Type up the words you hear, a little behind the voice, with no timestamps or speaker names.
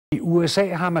I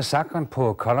USA har massakren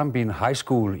på Columbine High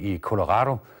School i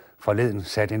Colorado forleden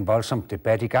sat en voldsom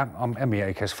debat i gang om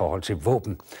Amerikas forhold til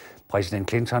våben. Præsident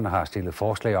Clinton har stillet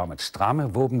forslag om at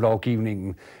stramme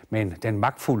våbenlovgivningen, men den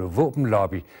magtfulde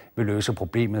våbenlobby vil løse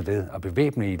problemet ved at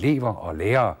bevæbne elever og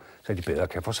lærere, så de bedre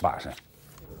kan forsvare sig.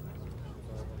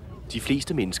 De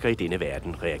fleste mennesker i denne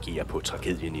verden reagerer på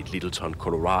tragedien i Littleton,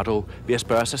 Colorado ved at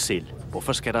spørge sig selv,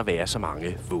 hvorfor skal der være så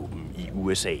mange våben i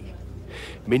USA?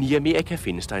 Men i Amerika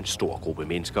findes der en stor gruppe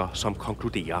mennesker, som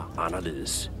konkluderer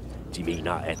anderledes. De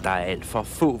mener, at der er alt for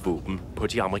få våben på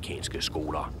de amerikanske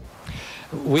skoler.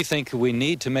 We think we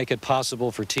need to make it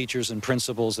possible for teachers and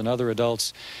principals and other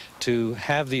adults to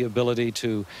have the ability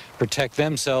to protect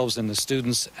themselves and the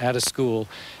students at a school.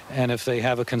 And if they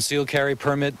have a concealed carry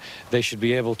permit, they should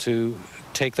be able to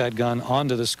take that gun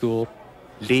onto the school.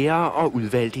 Lærere og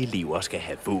udvalgte elever skal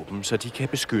have våben, så de kan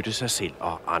beskytte sig selv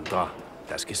og andre.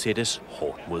 Der skal sættes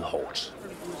hårdt mod hårdt.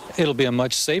 It'll be a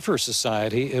much safer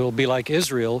society. It will be like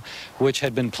Israel, which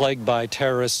had been plagued by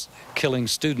terrorists killing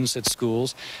students at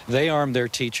schools. They armed their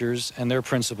teachers and their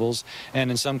principals,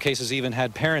 and in some cases even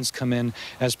had parents come in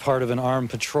as part of an armed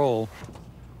patrol.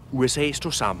 USA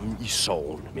stod sammen i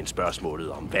sorgen, men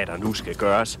spørgsmålet om, hvad der nu skal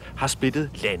gøres, har splittet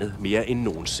landet mere end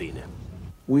nogensinde.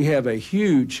 We have a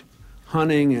huge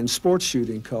hunting and sports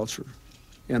shooting culture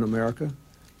in America,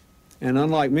 and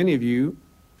unlike many of you,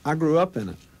 I grew up in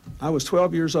it. I was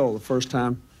 12 years old the first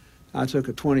time I took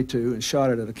a .22 and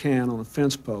shot it at a can on a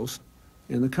fence post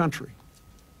in the country.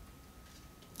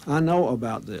 I know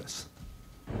about this.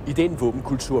 I den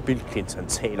våbenkultur, Bill Clinton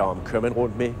taler om, kører man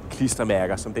rundt med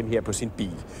klistermærker som dem her på sin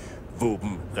bil.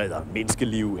 Våben redder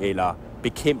menneskeliv eller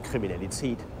bekæmp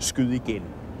kriminalitet, skyd igen.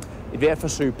 Et hvert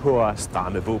forsøg på at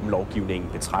stramme våbenlovgivningen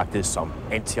betragtes som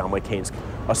anti-amerikansk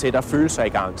og sætter følelser i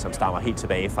gang, som stammer helt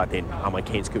tilbage fra den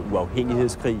amerikanske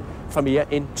uafhængighedskrig for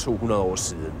mere end 200 år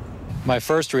siden. My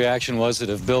first reaction was that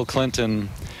if Bill Clinton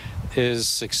is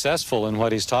successful in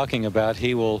what he's talking about,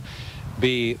 he will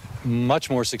be much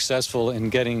more successful in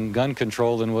getting gun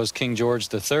control than was King George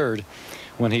III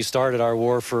when he started our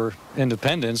war for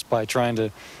independence by trying to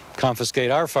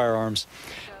confiscate our firearms.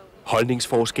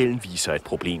 Holdningsforskellen viser et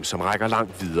problem, som rækker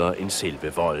langt videre end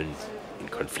selve volden. En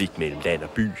konflikt mellem land og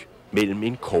by, mellem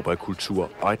en cowboykultur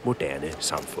og et moderne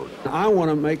samfund. I want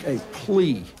to make a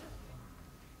plea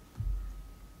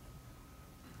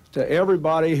to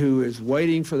everybody who is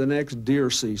waiting for the next deer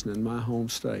season in my home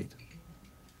state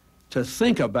to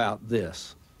think about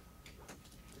this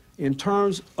in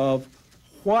terms of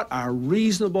what our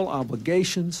reasonable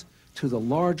obligations to the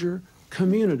larger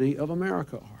community of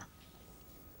America are.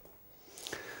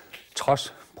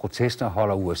 Trods protester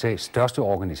holder USA's største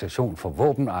organisation for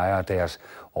våbenejere deres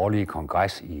årlige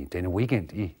kongres i denne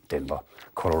weekend i Denver,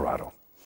 Colorado.